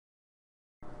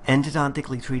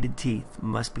Endodontically treated teeth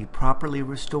must be properly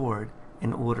restored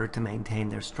in order to maintain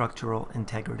their structural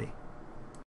integrity.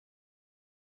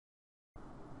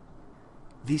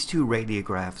 These two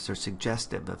radiographs are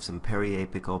suggestive of some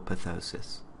periapical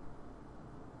pathosis.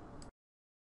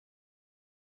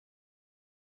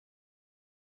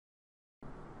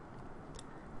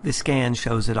 This scan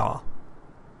shows it all.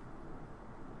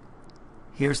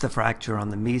 Here's the fracture on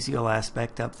the mesial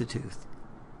aspect of the tooth.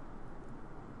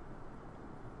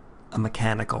 A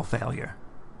mechanical failure.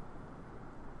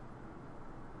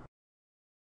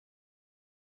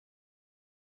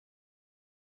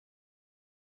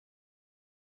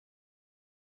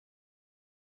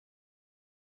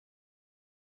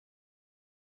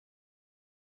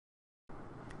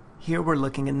 Here we're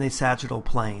looking in the sagittal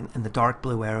plane, and the dark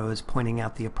blue arrow is pointing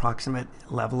out the approximate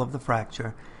level of the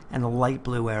fracture, and the light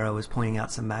blue arrow is pointing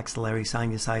out some maxillary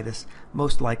sinusitis,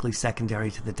 most likely secondary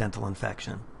to the dental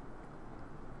infection.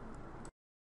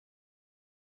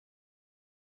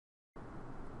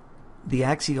 The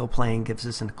axial plane gives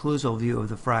us an occlusal view of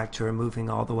the fracture moving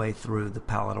all the way through the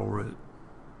palatal root.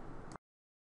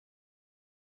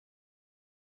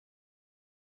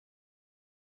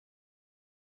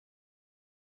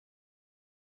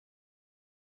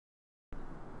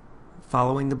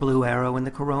 Following the blue arrow in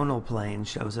the coronal plane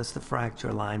shows us the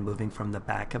fracture line moving from the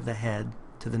back of the head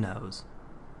to the nose.